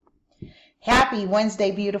Happy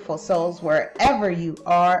Wednesday, beautiful souls, wherever you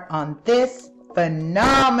are on this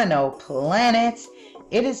phenomenal planet.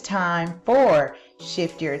 It is time for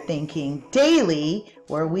Shift Your Thinking Daily,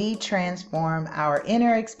 where we transform our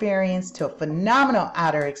inner experience to a phenomenal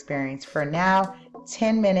outer experience. For now,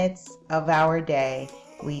 10 minutes of our day,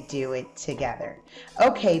 we do it together.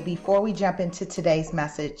 Okay, before we jump into today's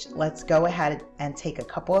message, let's go ahead and take a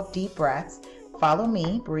couple of deep breaths. Follow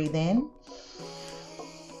me, breathe in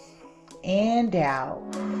and out.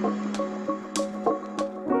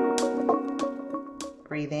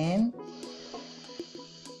 Breathe in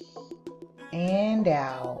and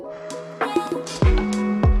out.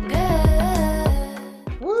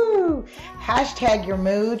 Woo! Hashtag your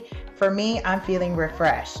mood. For me, I'm feeling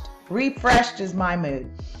refreshed. Refreshed is my mood.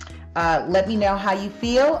 Let me know how you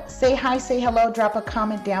feel. Say hi, say hello, drop a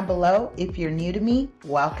comment down below. If you're new to me,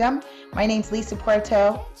 welcome. My name's Lisa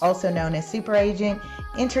Puerto, also known as Super Agent,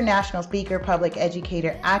 international speaker, public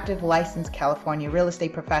educator, active licensed California real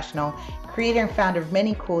estate professional, creator and founder of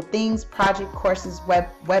many cool things, project courses,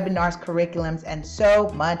 webinars, curriculums, and so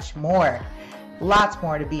much more. Lots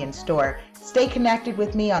more to be in store. Stay connected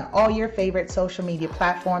with me on all your favorite social media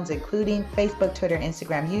platforms, including Facebook, Twitter,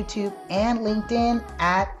 Instagram, YouTube, and LinkedIn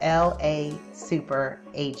at LA Super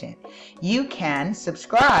Agent. You can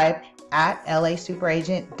subscribe at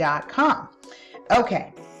LASuperAgent.com.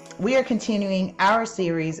 Okay, we are continuing our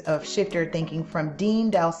series of Shift Your Thinking from Dean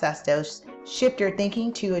Del Sesto's Shift Your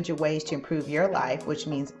Thinking, 2 ways to improve your life, which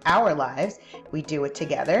means our lives. We do it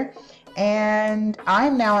together. And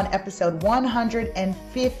I'm now on episode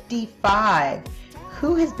 155.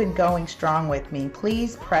 Who has been going strong with me?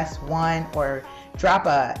 Please press 1 or drop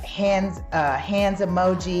a hands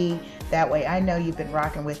emoji. That way I know you've been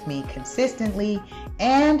rocking with me consistently.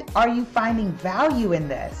 And are you finding value in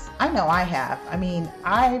this? I know I have. I mean,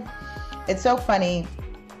 it's so funny.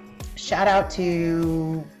 Shout out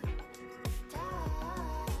to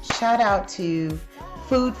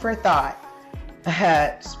Food for Thought.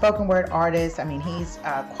 Spoken word artist. I mean, he's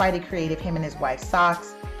quite a creative. Him and his wife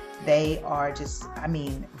Socks, they are just,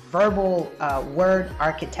 verbal word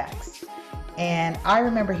architects. And I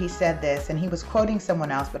remember he said this, and he was quoting someone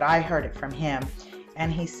else, but I heard it from him.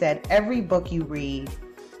 And he said, every book you read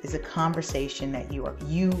is a conversation that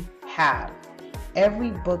you have. Every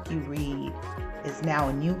book you read is now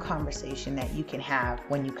a new conversation that you can have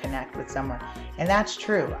when you connect with someone. And that's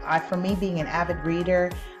true. For me, being an avid reader,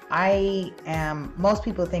 most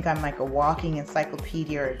people think I'm like a walking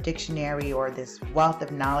encyclopedia or a dictionary or this wealth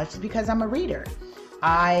of knowledge. It's because I'm a reader.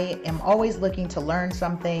 I am always looking to learn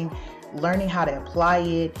something, learning how to apply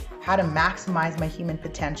it, how to maximize my human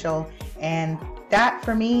potential. And that,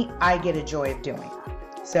 for me, I get a joy of doing.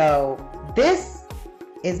 So this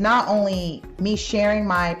is not only me sharing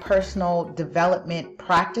my personal development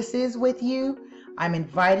practices with you, I'm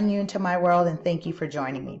inviting you into my world, and thank you for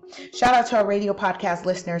joining me. Shout out to our radio podcast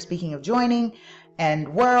listeners, speaking of joining,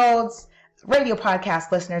 and worlds, radio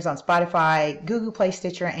podcast listeners on Spotify, Google Play,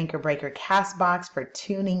 Stitcher, Anchor Breaker, CastBox for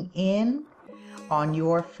tuning in on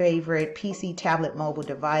your favorite PC, tablet, mobile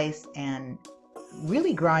device, and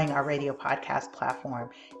really growing our radio podcast platform.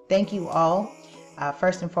 Thank you all.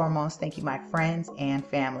 First and foremost, thank you, my friends and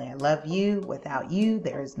family. I love you. Without you,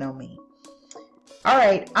 there is no me. All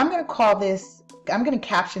right, I'm going to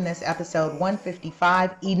caption this episode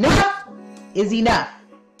 155. Enough is enough.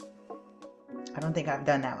 I don't think I've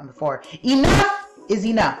done that one before. Enough is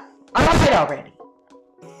enough. All right already.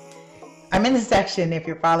 I'm in the section, if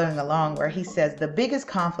you're following along, where he says the biggest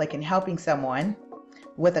conflict in helping someone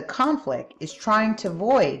with a conflict is trying to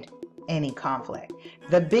avoid any conflict.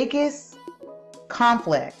 The biggest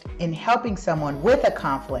conflict in helping someone with a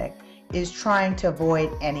conflict is trying to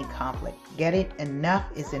avoid any conflict. Get it? Enough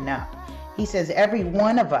is enough. He says every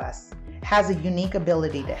one of us has a unique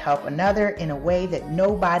ability to help another in a way that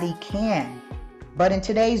nobody can. But in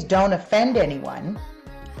today's don't offend anyone,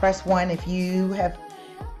 press 1 if you have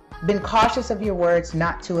been cautious of your words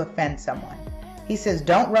not to offend someone. He says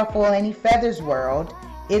don't ruffle any feathers, world.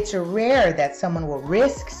 It's rare that someone will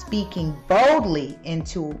risk speaking boldly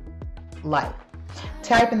into life.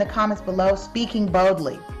 Type in the comments below, speaking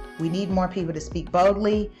boldly. We need more people to speak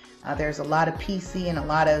boldly. There's a lot of PC and a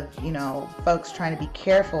lot of, folks trying to be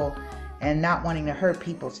careful and not wanting to hurt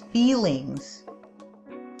people's feelings.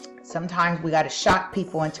 Sometimes we got to shock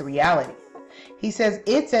people into reality. He says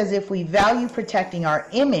it's as if we value protecting our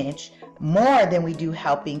image more than we do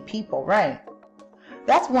helping people, right?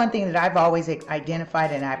 That's one thing that I've always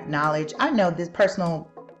identified and acknowledged. I know this personal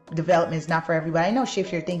development is not for everybody. I know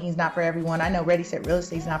Shift Your Thinking is not for everyone. I know Ready Set Real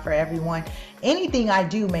Estate is not for everyone. Anything I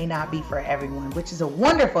do may not be for everyone, which is a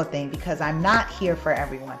wonderful thing because I'm not here for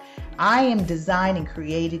everyone. I am designed and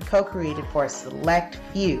co-created for a select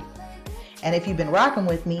few. And if you've been rocking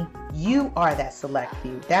with me, you are that select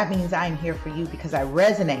few. That means I'm here for you because I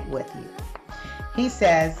resonate with you. He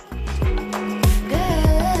says,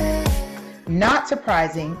 not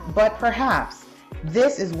surprising, but perhaps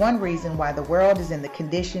this is one reason why the world is in the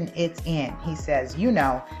condition it's in. He says,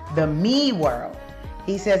 the me world.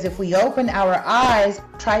 He says, if we open our eyes,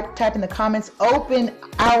 type in the comments, open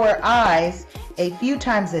our eyes a few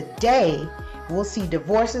times a day, we'll see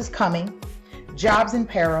divorces coming, jobs in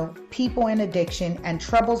peril, people in addiction, and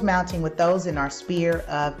troubles mounting with those in our sphere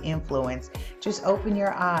of influence. Just open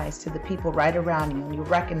your eyes to the people right around you and you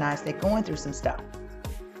recognize they're going through some stuff.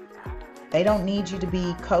 They don't need you to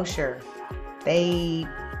be kosher. They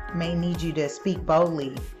may need you to speak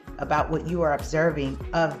boldly about what you are observing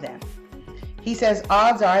of them. He says,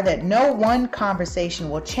 odds are that no one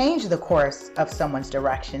conversation will change the course of someone's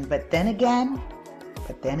direction. But then again,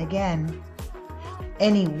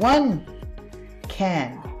 anyone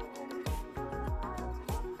can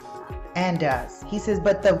and does. He says,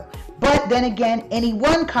 but then again, any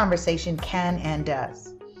one conversation can and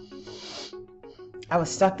does. I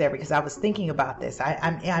was stuck there because I was thinking about this.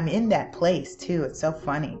 I'm in that place too. It's so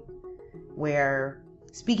funny where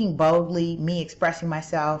speaking boldly, me expressing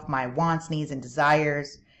myself, my wants, needs, and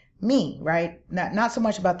desires, me, right? Not so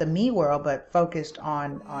much about the me world, but focused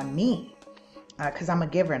on me. Because I'm a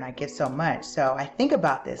giver and I give so much. So I think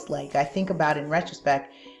about this, like I think about in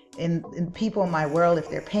retrospect, in people in my world, if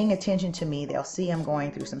they're paying attention to me, they'll see I'm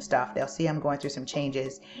going through some stuff. They'll see I'm going through some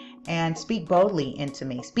changes and speak boldly into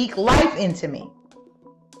me, speak life into me.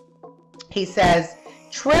 He says,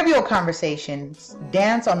 trivial conversations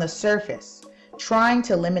dance on the surface, trying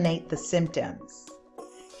to eliminate the symptoms.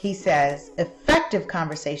 He says, effective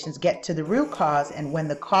conversations get to the root cause, and when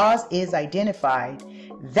the cause is identified,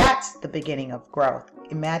 that's the beginning of growth.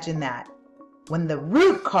 Imagine that. When the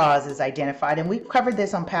root cause is identified, and we've covered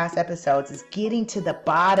this on past episodes, is getting to the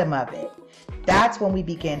bottom of it. That's when we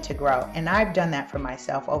begin to grow. And I've done that for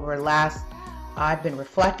myself I've been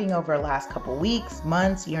reflecting over the last couple weeks,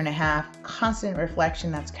 months, year and a half, constant reflection.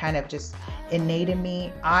 That's kind of just innate in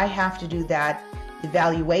me. I have to do that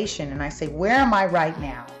evaluation and I say, where am I right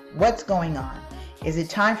now? What's going on? Is it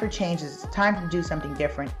time for change? Is it time to do something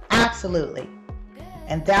different? Absolutely.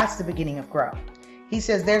 And that's the beginning of growth. He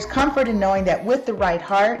says there's comfort in knowing that with the right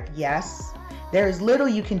heart, yes, there is little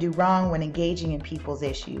you can do wrong when engaging in people's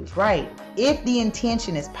issues, right? If the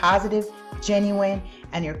intention is positive, genuine,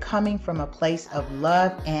 and you're coming from a place of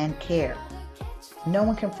love and care. No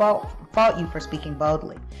one can fault you for speaking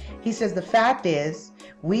boldly. He says the fact is,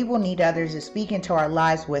 we will need others to speak into our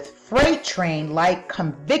lives with freight train-like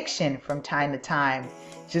conviction from time to time.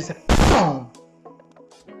 Just boom!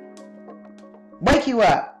 Wake you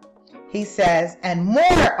up. He says, and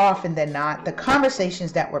more often than not, the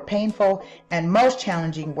conversations that were painful and most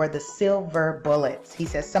challenging were the silver bullets. He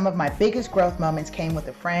says, some of my biggest growth moments came with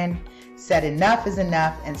a friend, said enough is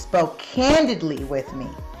enough, and spoke candidly with me.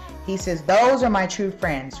 He says, those are my true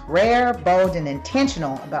friends, rare, bold, and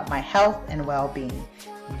intentional about my health and well-being.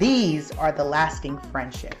 These are the lasting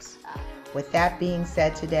friendships. With that being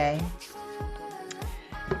said today,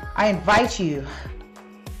 I invite you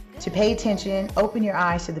to pay attention, open your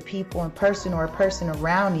eyes to the people in person or a person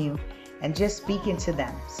around you, and just speak into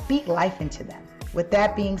them. Speak life into them. With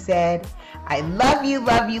that being said, I love you,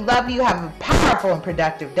 love you, love you. Have a powerful and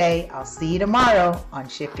productive day. I'll see you tomorrow on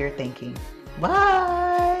Shift Your Thinking.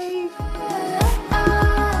 Bye.